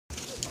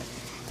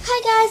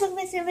Hi guys, welcome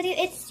back to another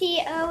video. It's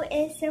T.O.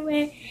 is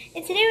somewhere,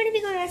 and today we're going to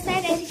be going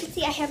outside. As you can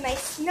see, I have my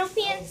snow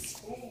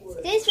pants.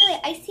 It is really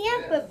icy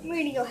out, but we're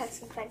going to go have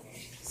some fun.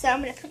 So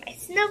I'm going to put my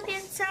snow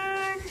pants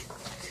on.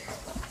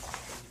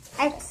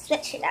 I have to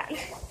switch it on.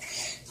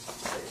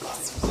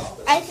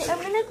 I think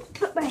I'm going to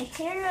put my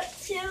hair up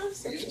too,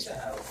 so just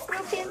snow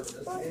pants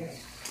on.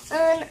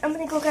 And I'm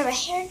going to go grab a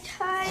hair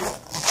tie.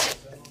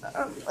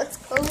 Let's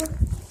go. I'm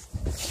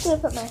going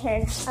to put my hair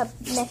in a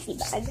messy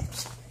bag.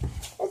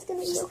 That's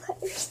gonna be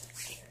okay.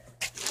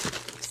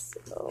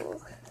 So,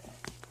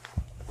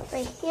 my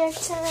hair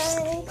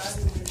tie.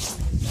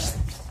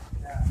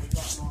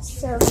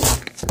 So,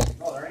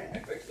 no, there ain't. I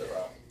fixed it,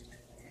 Rob.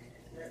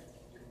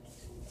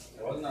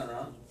 There wasn't nothing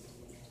wrong.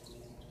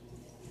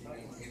 No,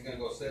 he's gonna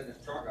go sit in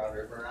his truck out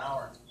here for an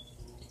hour.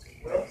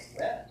 Well,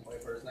 yeah,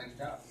 wait for his next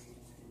job.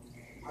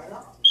 Why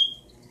not?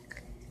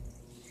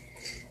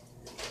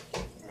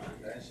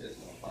 That shit's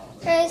no fun.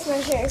 guys, my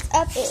hair is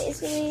up. It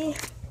is really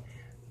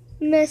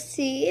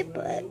messy,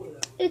 but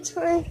it's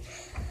fine.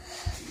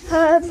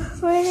 We're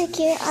gonna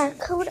get our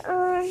coat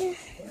on.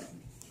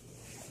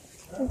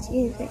 Let's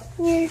use it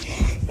here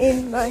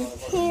in my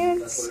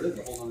hands. Which I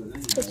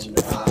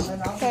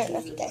don't know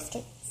if you guys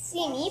can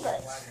see me,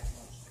 but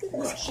you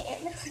guys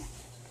can.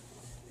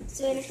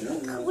 So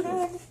we're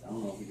gonna put the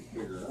coat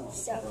on.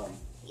 So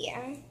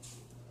yeah.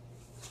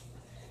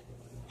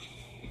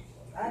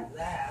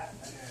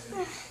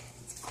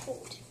 It's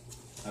cold.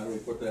 How do we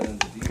put that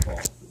into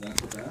default?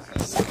 That's what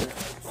that's like.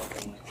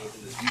 Something like go to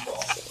the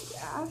default.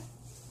 Yeah.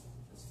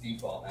 It's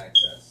default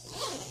access.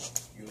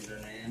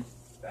 Username,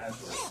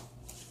 password.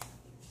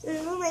 So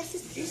remove my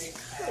sister's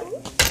coat.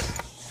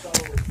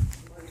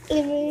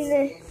 And we're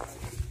gonna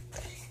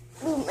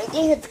move my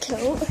dad's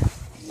coat.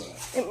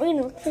 And we're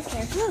gonna look for a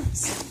pair of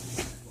gloves.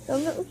 So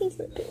I'm not looking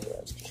for a pair of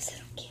gloves because I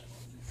don't care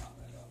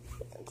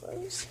for the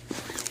gloves.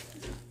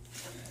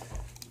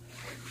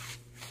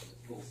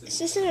 It's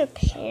just a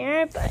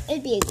pair, but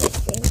it'd be a good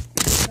thing.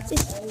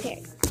 Just a pair.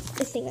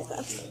 This thing I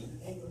gloves.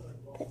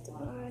 Put them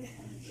on.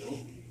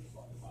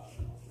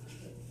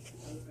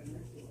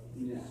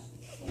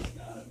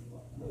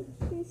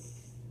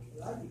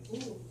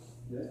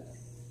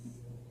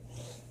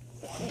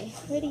 Okay,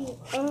 ready?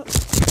 You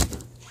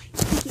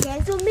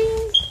guys with me?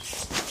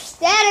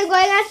 Dad, I'm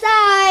going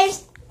outside.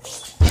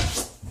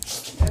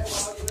 Yeah, well,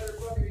 you better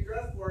fucking be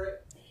dressed for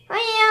it. I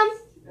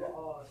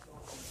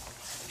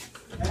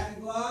Hat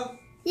and glove. am.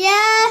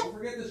 Yeah. Don't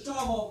forget the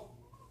shovel.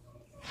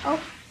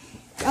 Oh,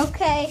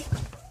 okay.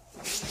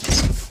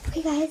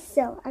 Okay, guys,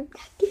 so I'm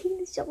not getting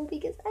the shovel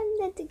because I'm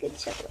not a good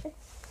shoveler.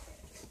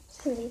 It's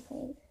gonna be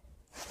fine.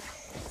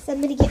 So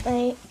I'm gonna get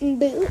my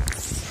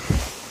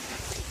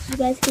boots. You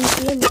guys can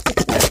see I'm just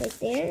putting them right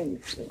there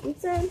and put my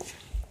boots on.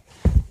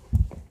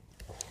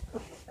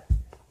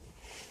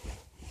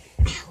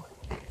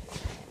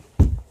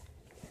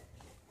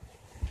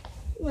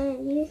 My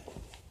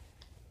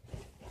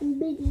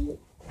booties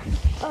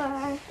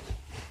are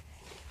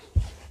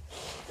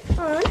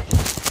on.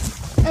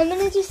 I'm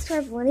gonna just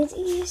grab one of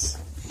these.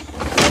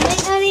 I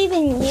might not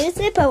even use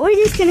it, but we're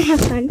just gonna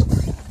have fun.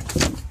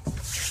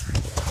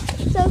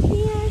 So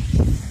here,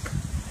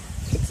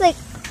 it's like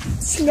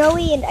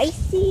snowy and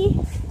icy.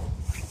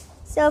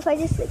 So if I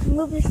just like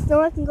move the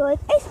snow, I can go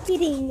like ice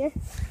skating.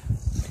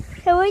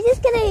 So we're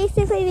just gonna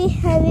basically be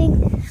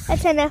having a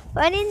ton of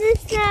fun in the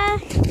snow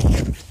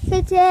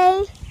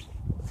today.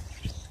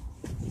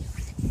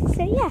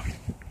 So yeah,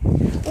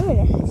 I'm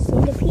gonna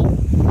sing a piece.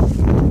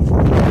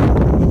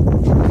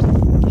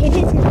 It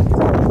is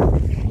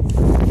cold.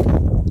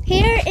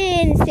 Here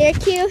in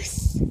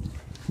Syracuse,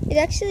 it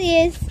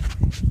actually is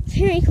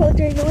very cold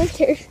during the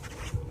winter.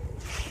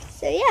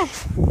 So yeah,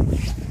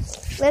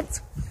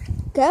 let's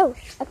go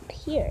up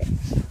here.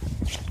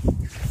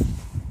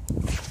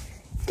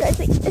 Guys,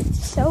 like,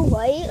 it's so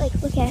white. Like,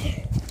 look at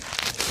it.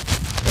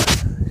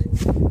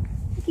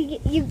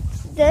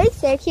 There in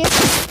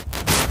Syracuse,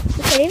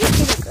 you can't even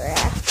see the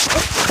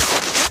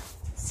grass.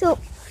 So,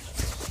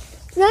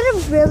 it's not a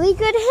really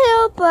good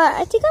hill, but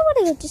I think I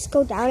want to just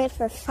go down it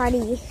for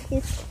funny.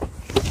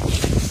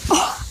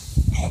 Oh,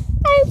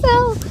 I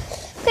fell.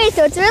 Okay,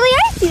 so it's really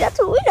icy. That's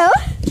what we know.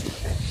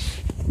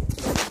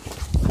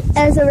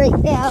 As of right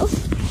now.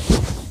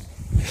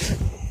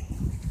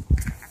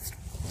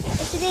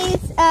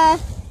 Today's,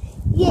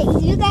 yeah,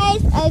 you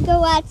guys go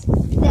watch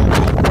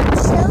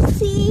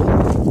Chelsea.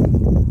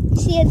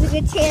 She has a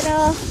good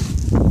channel.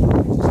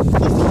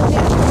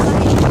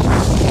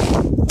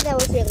 That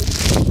was really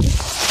funny.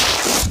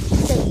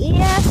 So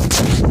yeah.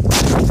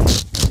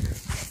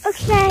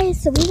 Okay,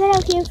 so we got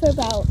out here for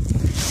about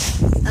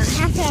a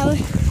half hour.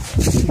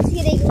 It's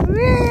getting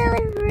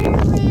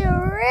really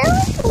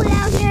cold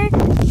out here.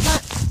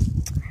 But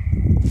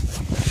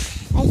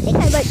I think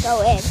I might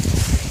go in.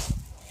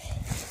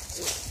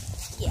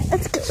 Yeah,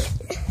 let's go in.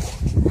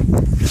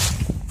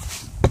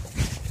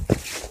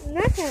 I'm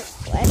not gonna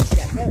sweat,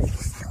 I'm really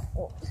just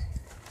cold.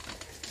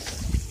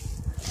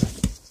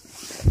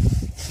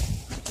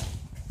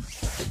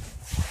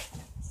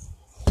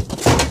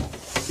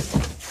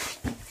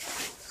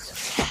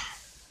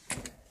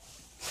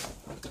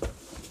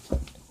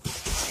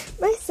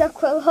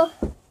 Aquila.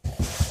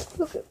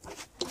 Look at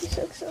this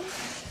Aquila.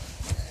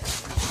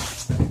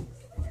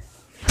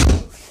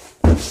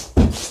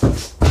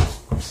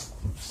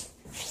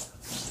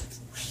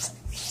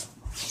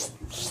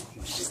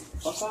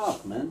 Fuck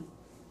off, man.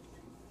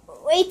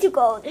 Way too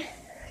cold.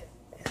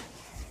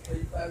 So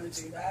you put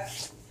everything back?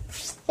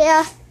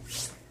 Yeah.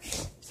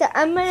 So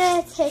I'm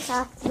gonna take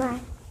off my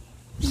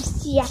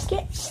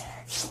jacket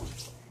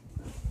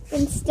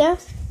and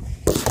stuff.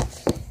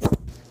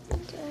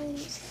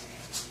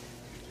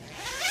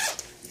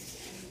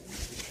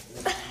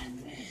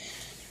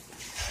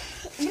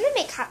 I'm gonna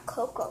make hot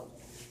cocoa.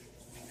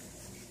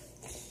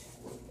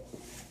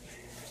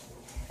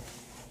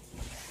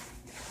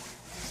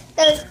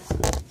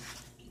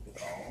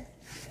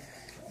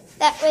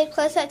 That way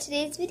close out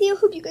today's video.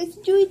 Hope you guys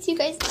enjoyed. See you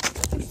guys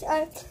next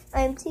time.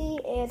 I'm T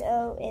and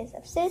O is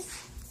obsessed.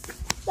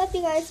 Love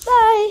you guys.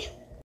 Bye.